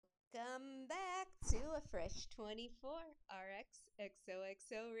Welcome back to a Fresh 24 RX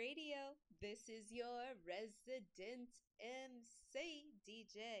XOXO Radio. This is your resident MC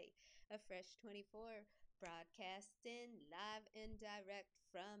DJ, a Fresh 24 broadcasting live and direct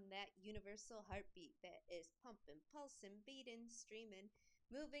from that universal heartbeat that is pumping, pulsing, beating, streaming,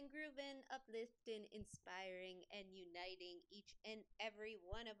 moving, grooving, uplifting, inspiring, and uniting each and every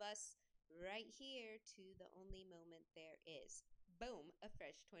one of us right here to the only moment there is. Boom, a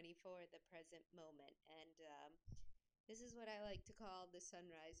fresh 24, the present moment. And this is what I like to call the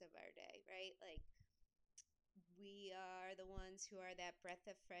sunrise of our day, right? Like, we are the ones who are that breath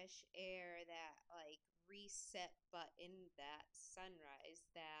of fresh air, that like reset button, that sunrise,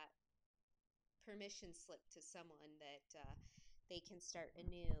 that permission slip to someone that they can start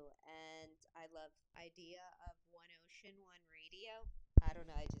anew. And I love idea of One Ocean, One Radio. I don't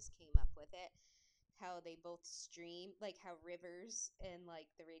know, I just came up with it. How they both stream, like how rivers and like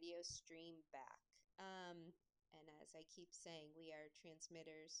the radio stream back. And as I keep saying, we are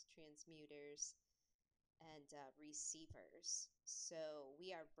transmitters, transmuters, and receivers. So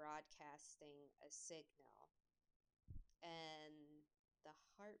we are broadcasting a signal, and the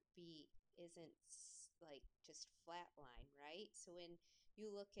heartbeat isn't like just flatline, right? So when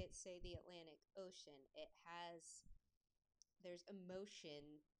you look at, say, the Atlantic Ocean, it has there's emotion,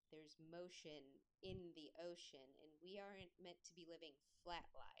 there's motion in the ocean, and we aren't meant to be living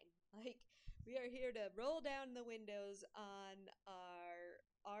flatline. Like, we are here to roll down the windows on our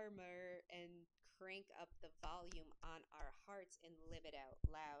armor and crank up the volume on our hearts and live it out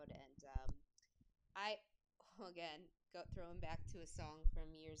loud. And I, again, throwing back to a song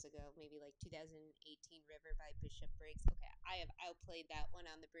from years ago, maybe like 2018, River by Bishop Briggs. Okay, I have outplayed that one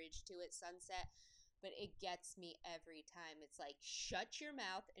on the bridge too at sunset, but it gets me every time. It's like, shut your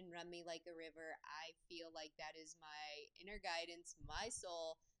mouth and run me like a river. I feel like that is my inner guidance, my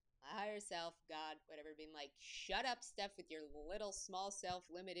soul, my higher self, God, whatever, being like, shut up, Steph, with your little small self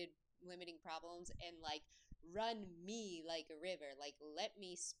limiting problems, and like, run me like a river. Like, let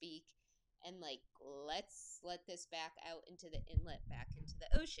me speak, and like, let's let this back out into the inlet, back into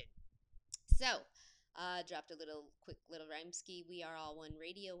the ocean. So, dropped a quick little rhyme ski. We are all one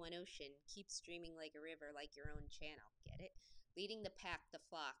radio, one ocean. Keep streaming like a river, like your own channel. Get it? Leading the pack, the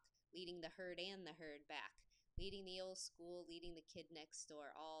flock, leading the herd and the herd back. Leading the old school, leading the kid next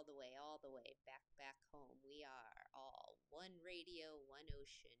door, all the way, back home. We are all one radio, one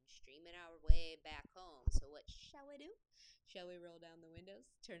ocean, streaming our way back home. So what shall we do? Shall we roll down the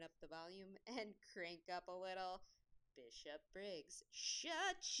windows, turn up the volume, and crank up a little? Bishop Briggs,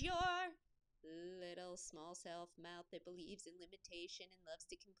 shut your little small self mouth that believes in limitation and loves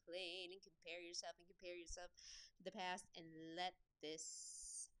to complain and compare yourself to the past, and let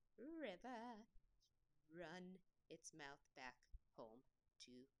this river run its mouth back home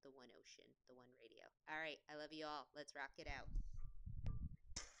to the one ocean, the one radio. All right, I love you all. Let's rock it out.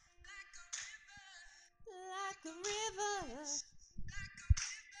 Like a river,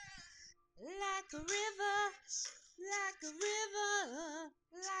 like a river, like a river,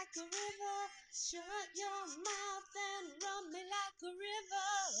 like a river. Shut your mouth and run me like a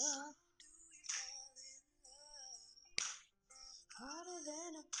river. Harder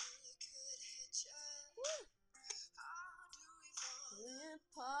than a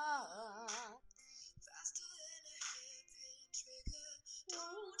apart. Faster than a hairpin trigger.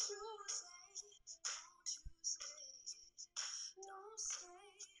 Don't you say, don't you say,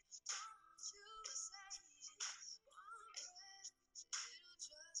 one breath, it'll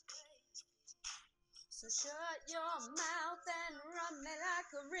just break. So shut your mouth and run me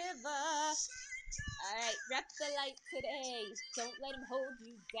like a river. Alright, rep the light today. Don't let him hold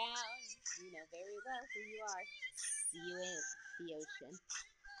you down. You know very well who you are. See you in the ocean.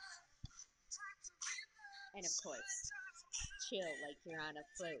 And of course, chill like you're on a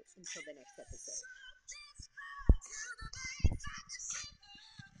float until the next episode.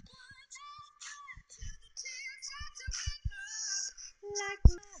 Like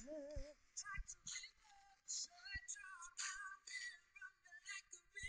a river.